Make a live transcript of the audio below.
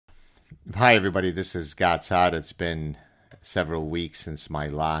Hi, everybody. This is Saad. It's been several weeks since my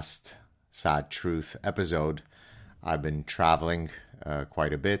last Sad Truth episode. I've been traveling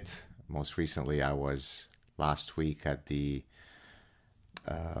quite a bit. Most recently, I was last week at the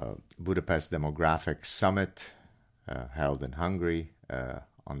Budapest Demographic Summit held in Hungary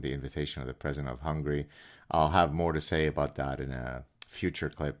on the invitation of the President of Hungary. I'll have more to say about that in a future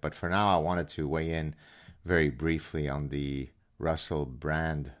clip. But for now, I wanted to weigh in very briefly on the Russell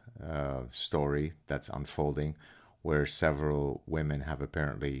Brand story that's unfolding, where several women have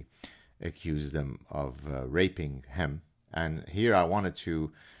apparently accused him of raping him. And here I wanted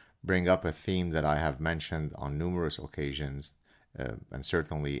to bring up a theme that I have mentioned on numerous occasions, and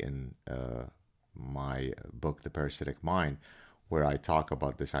certainly in my book, The Parasitic Mind, where I talk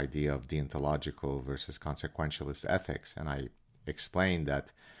about this idea of deontological versus consequentialist ethics. And I explained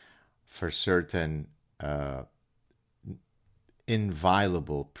that for certain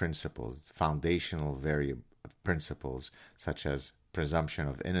inviolable principles, foundational principles, such as presumption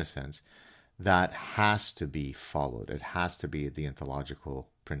of innocence, that has to be followed. It has to be a deontological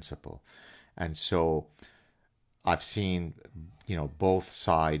principle. And so I've seen, both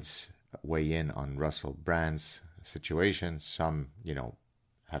sides weigh in on Russell Brand's situation. Some,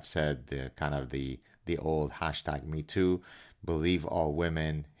 have said the old hashtag Me Too, believe all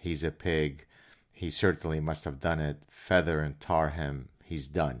women, he's a pig, he certainly must have done it, feather and tar him, he's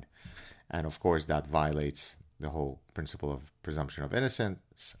done. And of course, that violates the whole principle of presumption of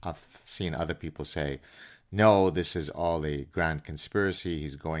innocence. I've seen other people say, no, this is all a grand conspiracy.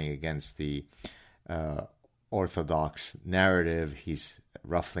 He's going against the orthodox narrative. He's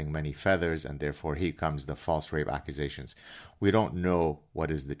ruffling many feathers, and therefore here comes the false rape accusations. We don't know what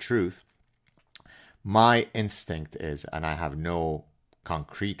is the truth. My instinct is, and I have no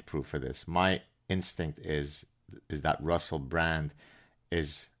concrete proof for this, my instinct is that Russell Brand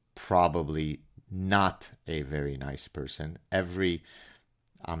is probably not a very nice person.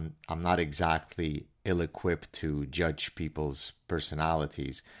 I'm not exactly ill-equipped to judge people's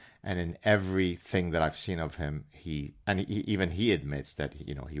personalities, and in everything that I've seen of him, he admits that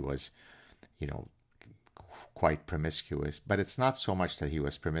he was quite promiscuous. But it's not so much that he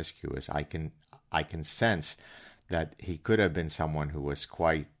was promiscuous. I can sense that he could have been someone who was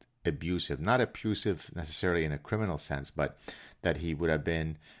quite abusive, not abusive necessarily in a criminal sense, but that he would have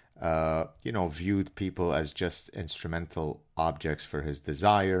been, viewed people as just instrumental objects for his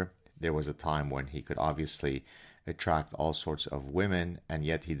desire. There was a time when he could obviously attract all sorts of women, and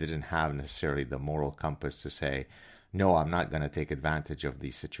yet he didn't have necessarily the moral compass to say, no, I'm not going to take advantage of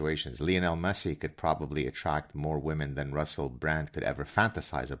these situations. Lionel Messi could probably attract more women than Russell Brand could ever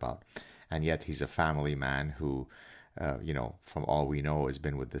fantasize about. And yet he's a family man who, from all we know, has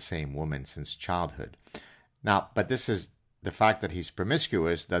been with the same woman since childhood. Now, but this is the fact that he's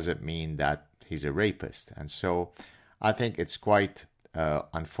promiscuous doesn't mean that he's a rapist. And so I think it's quite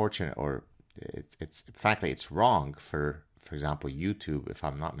unfortunate, or it's wrong for example, YouTube, if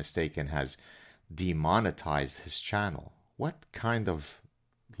I'm not mistaken, has demonetized his channel. What kind of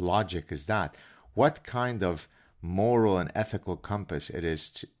logic is that? What kind of moral and ethical compass it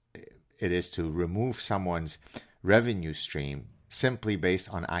is to remove someone's revenue stream simply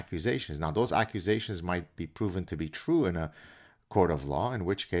based on accusations? Now, those accusations might be proven to be true in a court of law, in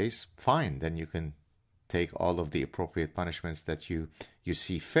which case, fine, then you can take all of the appropriate punishments that you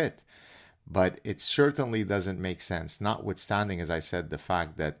see fit. But it certainly doesn't make sense, notwithstanding, as I said, the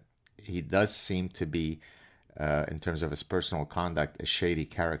fact that he does seem to be, in terms of his personal conduct, a shady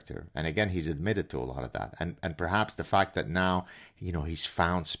character. And again, he's admitted to a lot of that. And perhaps the fact that now, he's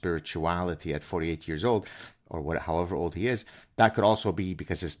found spirituality at 48 years old, or however old he is, that could also be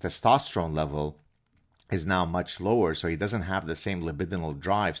because his testosterone level is now much lower, so he doesn't have the same libidinal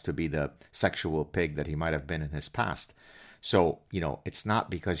drives to be the sexual pig that he might have been in his past. So, it's not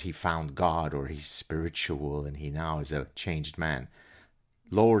because he found God or he's spiritual and he now is a changed man.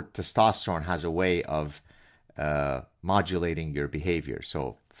 Lower testosterone has a way of modulating your behavior.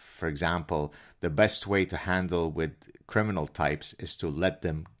 So, for example, the best way to handle with criminal types is to let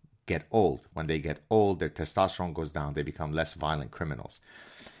them get old. When they get old, their testosterone goes down, they become less violent criminals.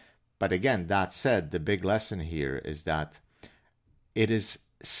 But again, that said, the big lesson here is that it is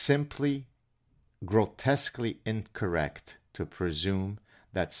simply grotesquely incorrect to presume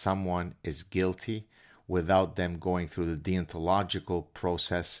that someone is guilty without them going through the deontological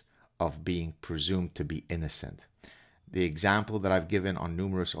process of being presumed to be innocent. The example that I've given on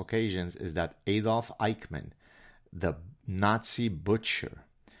numerous occasions is that Adolf Eichmann, the Nazi butcher,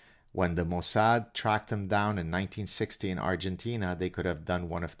 when the Mossad tracked him down in 1960 in Argentina, they could have done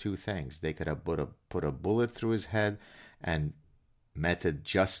one of two things. They could have put a bullet through his head and meted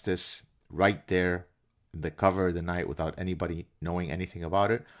justice right there in the cover of the night without anybody knowing anything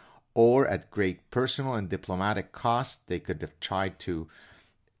about it, or at great personal and diplomatic cost, they could have tried to,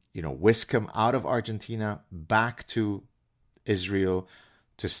 whisk him out of Argentina back to Israel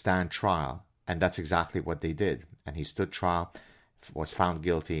to stand trial. And that's exactly what they did. And he stood trial, was found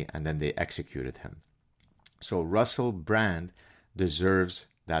guilty, and then they executed him. So Russell Brand deserves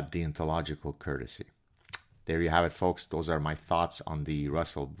that deontological courtesy. There you have it, folks. Those are my thoughts on the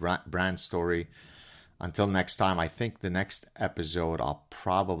Russell Brand story. Until next time, I think the next episode I'll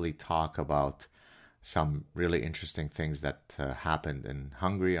probably talk about some really interesting things that happened in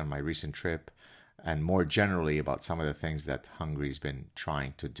Hungary on my recent trip, and more generally about some of the things that Hungary's been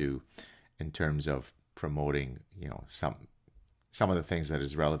trying to do in terms of promoting, some of the things that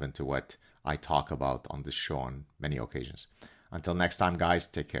is relevant to what I talk about on this show on many occasions. Until next time, guys,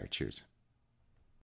 take care. Cheers.